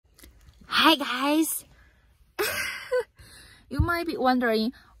Hi guys! You might be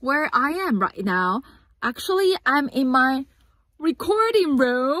wondering where I am right now. Actually, I'm in my recording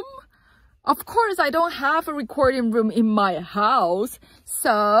room. Of course, I don't have a recording room in my house.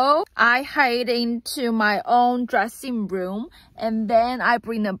 So I hide into my own dressing room and then I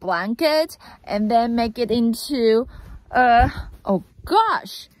bring a blanket and then make it into oh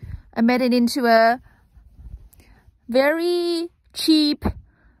gosh, I made it into a very cheap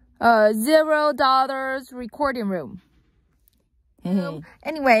 $0 recording room.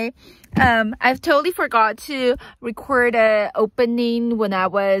 Anyway, I've totally forgot to record an opening when I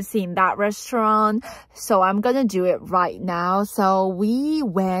was in that restaurant, so I'm gonna do it right now. So we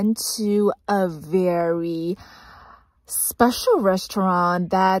went to a very special restaurant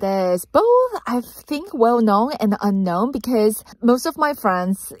that is both, I think, well-known and unknown, because most of my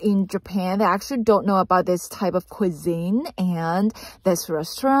friends in Japan, they actually don't know about this type of cuisine and this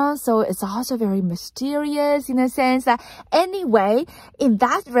restaurant. So it's also very mysterious in a sense that, anyway, in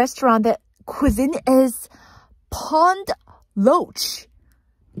that restaurant, the cuisine is pond loach.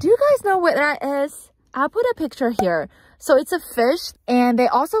 Do you guys know what that is? I'll put a picture here. So it's a fish, and they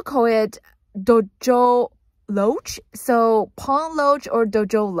also call it dojo loach, so pond loach or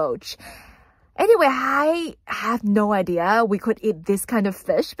dojo loach. Anyway, I have no idea we could eat this kind of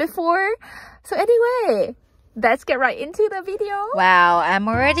fish before. So anyway, let's get right into the video. Wow, I'm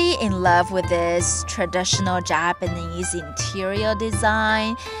already in love with this traditional Japanese interior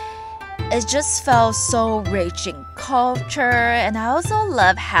design. It just felt so rich in culture, and I also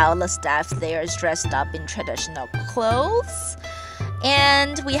love how the staff there is dressed up in traditional clothes.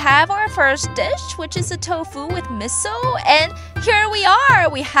 And we have our first dish, which is a tofu with miso. And here we are.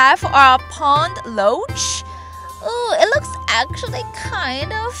 We have our pond loach. Oh, it looks actually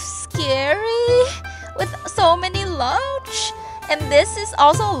kind of scary with so many loach. And this is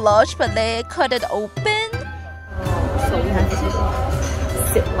also loach, but they cut it open. So we have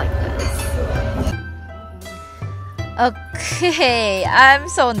to sit like this. Okay, I'm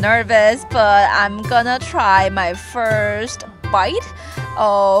so nervous, but I'm gonna try my first bite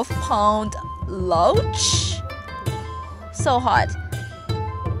of pond loach. So hot.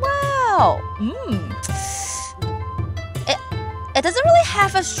 Wow. It doesn't really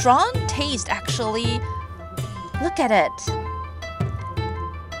have a strong taste, actually. Look at it.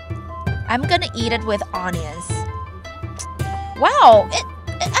 I'm gonna eat it with onions. Wow, it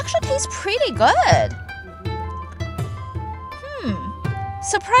actually tastes pretty good.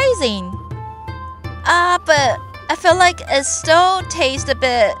 Surprising. But I feel like it still tastes a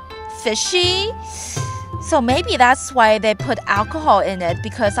bit fishy. So maybe that's why they put alcohol in it,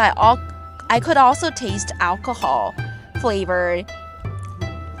 because I could also taste alcohol flavor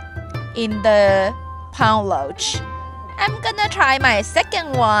in the pond loach. I'm gonna try my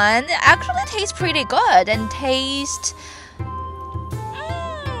second one. It actually tastes pretty good and tastes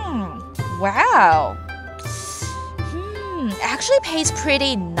wow. Actually tastes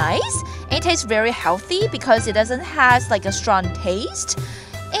pretty nice. It tastes very healthy because it doesn't have like a strong taste.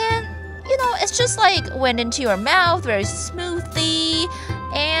 And you know, it's just like went into your mouth very smoothly,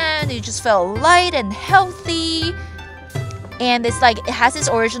 and you just feel light and healthy. And it's like, it has its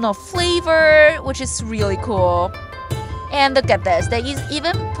original flavor, which is really cool. And look at this, they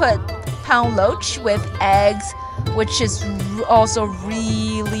even put pond loach with eggs, which is also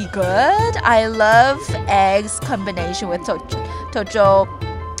really good. I love eggs combination with dojo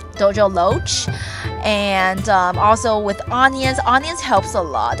loach, and also with onions. Onions helps a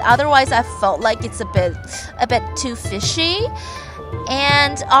lot. Otherwise, I felt like it's a bit too fishy.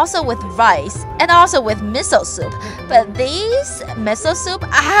 And also with rice, and also with miso soup. But these miso soup,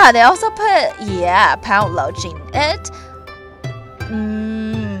 they also put pond loach in it.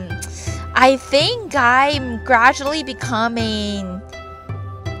 I think I'm gradually becoming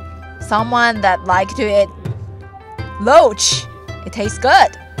someone that like to eat loach. It tastes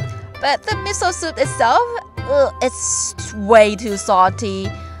good. But the miso soup itself, it's way too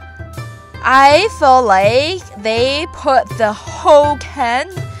salty. I feel like they put the whole can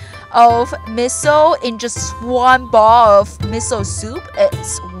of miso in just one bowl of miso soup.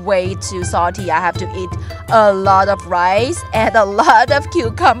 It's way too salty. I have to eat a lot of rice and a lot of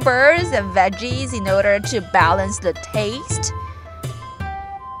cucumbers and veggies in order to balance the taste.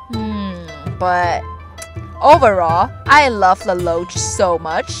 But overall, I love the loach so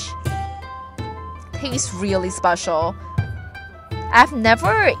much. Tastes really special. I've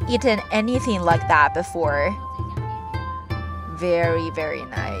never eaten anything like that before. Very, very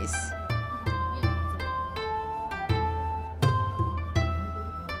nice.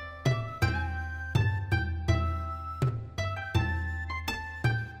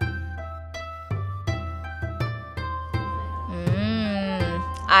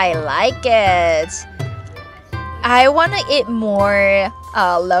 I like it. I want to eat more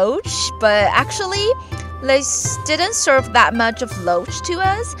loach, but actually they didn't serve that much of loach to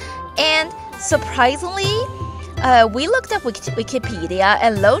us. And surprisingly, we looked up Wikipedia,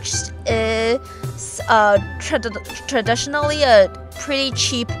 and loach is traditionally a pretty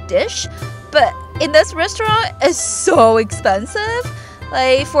cheap dish, but in this restaurant it's so expensive.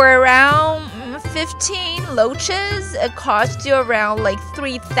 Like for around 15 loaches, it costs you around like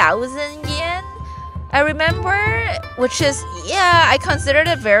 3,000 yen. I remember, which is, yeah, I considered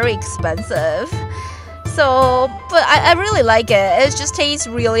it very expensive. So, but I really like it. It just tastes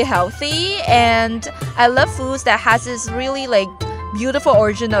really healthy, and I love foods that has this really like beautiful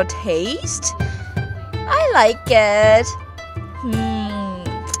original taste. I like it.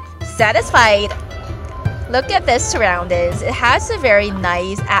 Satisfied. Look at this surroundings. It has a very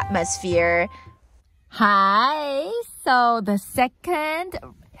nice atmosphere. Hi. So the second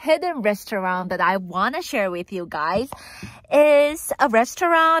hidden restaurant that I want to share with you guys is a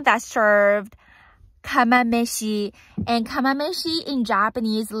restaurant that served kamameshi, and kamameshi in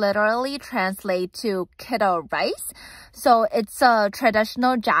Japanese literally translate to keto rice. So it's a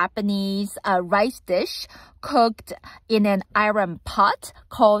traditional Japanese rice dish cooked in an iron pot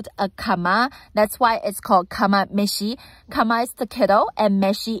called a kama. That's why it's called kamameshi. Kama is the keto and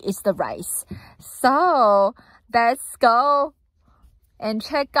meshi is the rice. So let's go and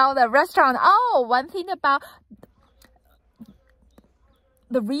check out the restaurant. Oh, one thing about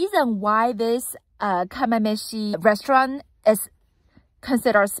the reason why this kamameshi restaurant is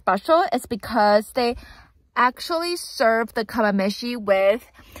considered special is because they actually serve the kamameshi with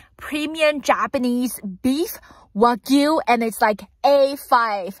premium Japanese beef wagyu, and it's like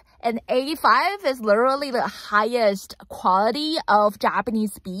A5. And A5 is literally the highest quality of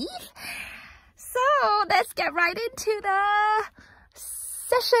Japanese beef. So let's get right into the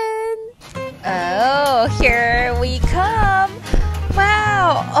session. Oh, here we come.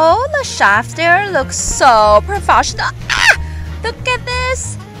 Wow, all the chefs there look so professional. Look at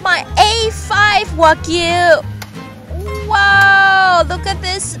this, my A5 wagyu. Wow, look at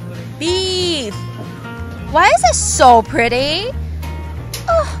this beef. Why is it so pretty?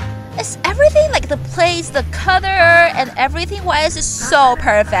 Oh, is everything like the place, the color and everything? Why is it so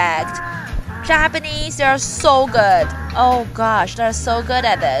perfect? Japanese, they're so good. Oh gosh, they're so good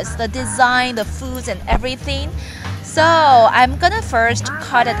at this. The design, the foods and everything. So I'm gonna first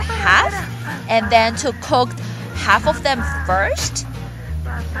cut it half and then to cook half of them first.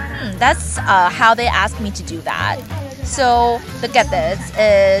 That's how they asked me to do that. So look at this,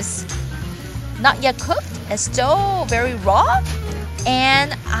 is not yet cooked, it's still very raw.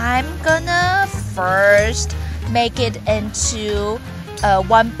 And I'm gonna first make it into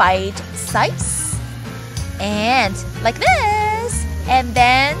one bite size. And like this. And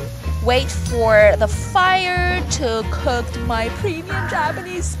then wait for the fire to cook my premium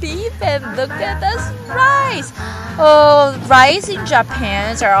Japanese beef, and look at this rice. Oh, rice in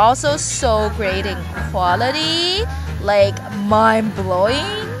Japan are also so great in quality, like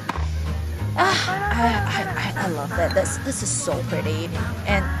mind-blowing. I love it. This is so pretty.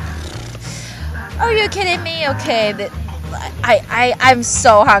 And are you kidding me? Okay, I'm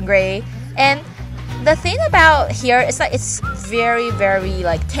so hungry. And the thing about here is that it's very, very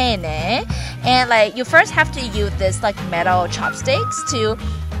like thin, and like you first have to use this like metal chopsticks to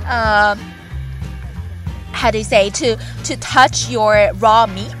how do you say, to touch your raw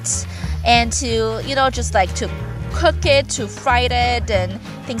meat and to, you know, just like to cook it, to fry it and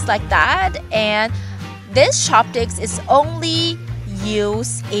things like that. And this chopsticks is only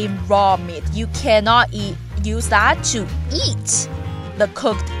used in raw meat. You cannot use that to eat the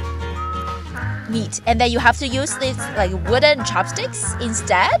cooked meat, and then you have to use these like wooden chopsticks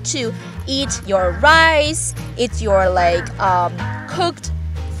instead to eat your rice, eat your like cooked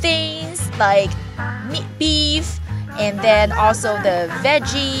things like meat, beef, and then also the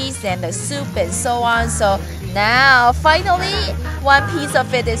veggies and the soup and so on. So now finally one piece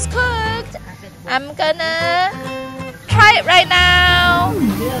of it is cooked. I'm gonna try it right now.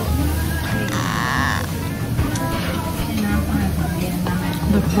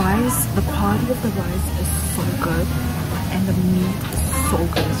 The rice, the quality of the rice is so good, and the meat is so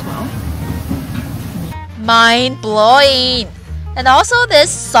good as well. Mind-blowing. And also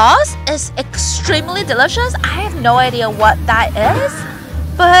this sauce is extremely delicious. I have no idea what that is,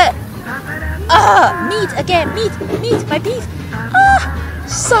 but meat again, meat, my beef.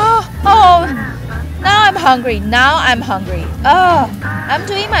 Now I'm hungry. I'm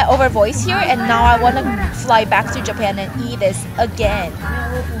doing my over voice here, and now I want to fly back to Japan and eat this again.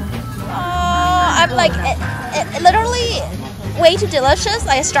 I'm like, it literally way too delicious.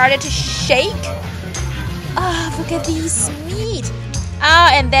 I started to shake. Ah, look at these meat.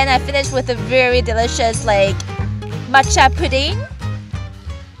 Ah, and then I finished with a very delicious like matcha pudding.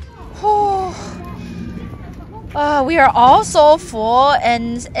 Oh, we are all so full,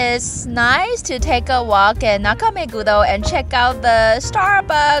 and it's nice to take a walk in Nakameguro and check out the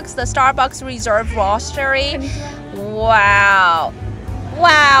Starbucks Reserve Roastery. Wow.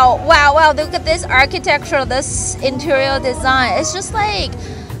 Wow, wow, wow, look at this architecture, this interior design. It's just like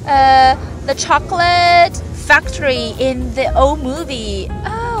the chocolate factory in the old movie.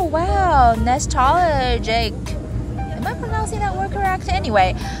 Oh, wow, nostalgic. Am I pronouncing that word correct?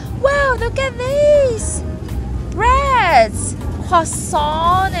 Anyway, wow, look at these breads,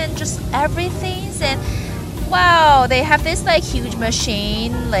 croissant, and just everything. And wow, they have this like huge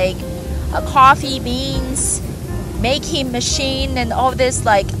machine, like a coffee beans making machine, and all this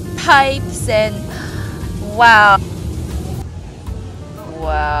like pipes, and wow,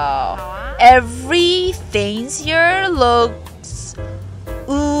 everything here looks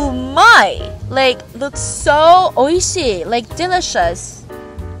looks so oishi, like delicious.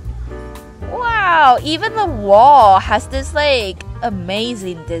 Wow, even the wall has this like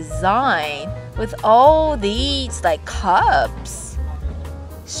amazing design with all these like cups.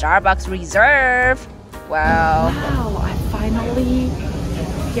 Starbucks Reserve. Wow. Wow, I finally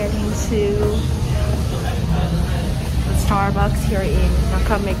getting to the Starbucks here in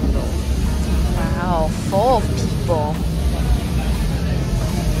Nakameguro. Wow, full of people.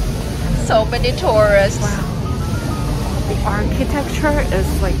 So many tourists. Wow. The architecture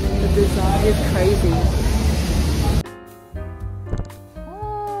is like, the design is crazy.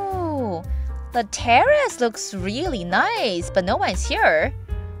 Oh, the terrace looks really nice, but no one's here.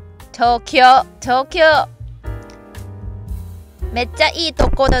 Tokyo. めっちゃいい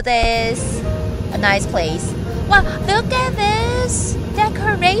ところです. A nice place. Wow, look at this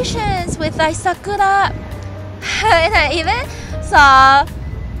decorations with like sakura. And I even saw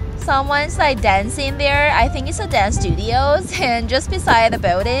someone's like dancing there. I think it's a dance studios, and just beside the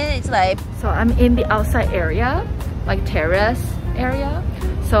building it's like, so I'm in the outside area, like terrace area.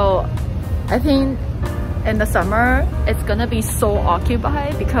 So I think in the summer it's gonna be so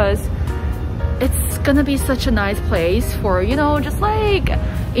occupied because it's gonna be such a nice place for, you know, just like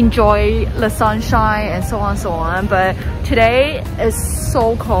enjoy the sunshine and so on. But today is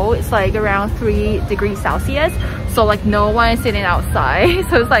so cold. It's like around 3 degrees Celsius, so like no one is sitting outside.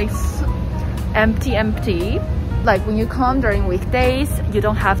 So it's like empty. Like when you come during weekdays, you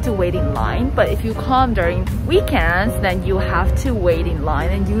don't have to wait in line, but if you come during weekends, then you have to wait in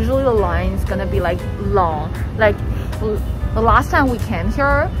line, and usually the line is gonna be like long. Like the last time we came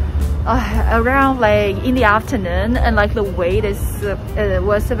here, around like in the afternoon, and like the wait is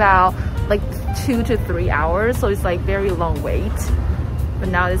was about like 2 to 3 hours, so it's like very long wait. But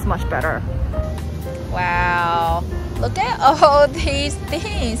now it's much better. wow, look at all these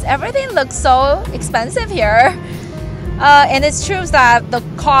things. Everything looks so expensive here. And it's true that the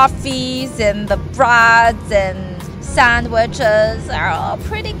coffees and the breads and sandwiches are all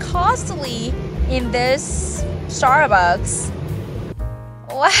pretty costly in this Starbucks.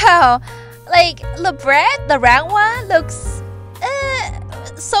 Wow, like the bread, the round one looks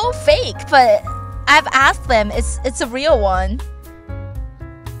so fake, but I've asked them, it's a real one.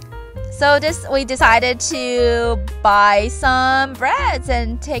 So we decided to buy some breads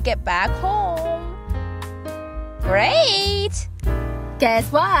and take it back home. Great!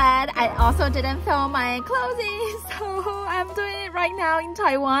 Guess what? I also didn't film my clothing, so I'm doing it right now in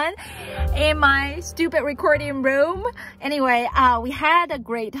Taiwan in my stupid recording room. Anyway, we had a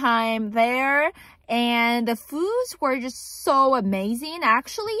great time there, and the foods were just so amazing.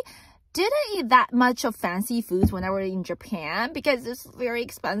 Actually, didn't eat that much of fancy foods when I was in Japan because it's very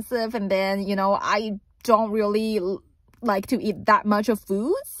expensive, and then, you know, I don't really like to eat that much of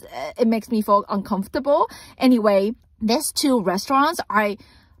foods. It makes me feel uncomfortable. Anyway, these two restaurants are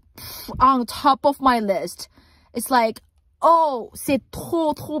on top of my list. It's like, oh, c'est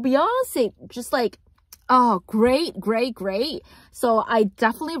trop bien. C'est just like, oh, great. So I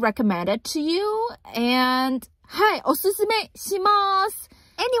definitely recommend it to you. And hi, おすすめします.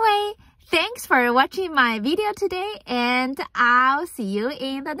 Anyway, thanks for watching my video today, and I'll see you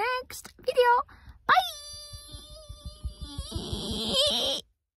in the next video. Bye!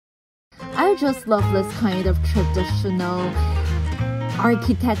 I just love this kind of traditional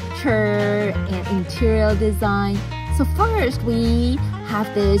architecture and interior design. So first we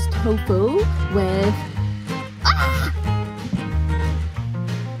have this tofu with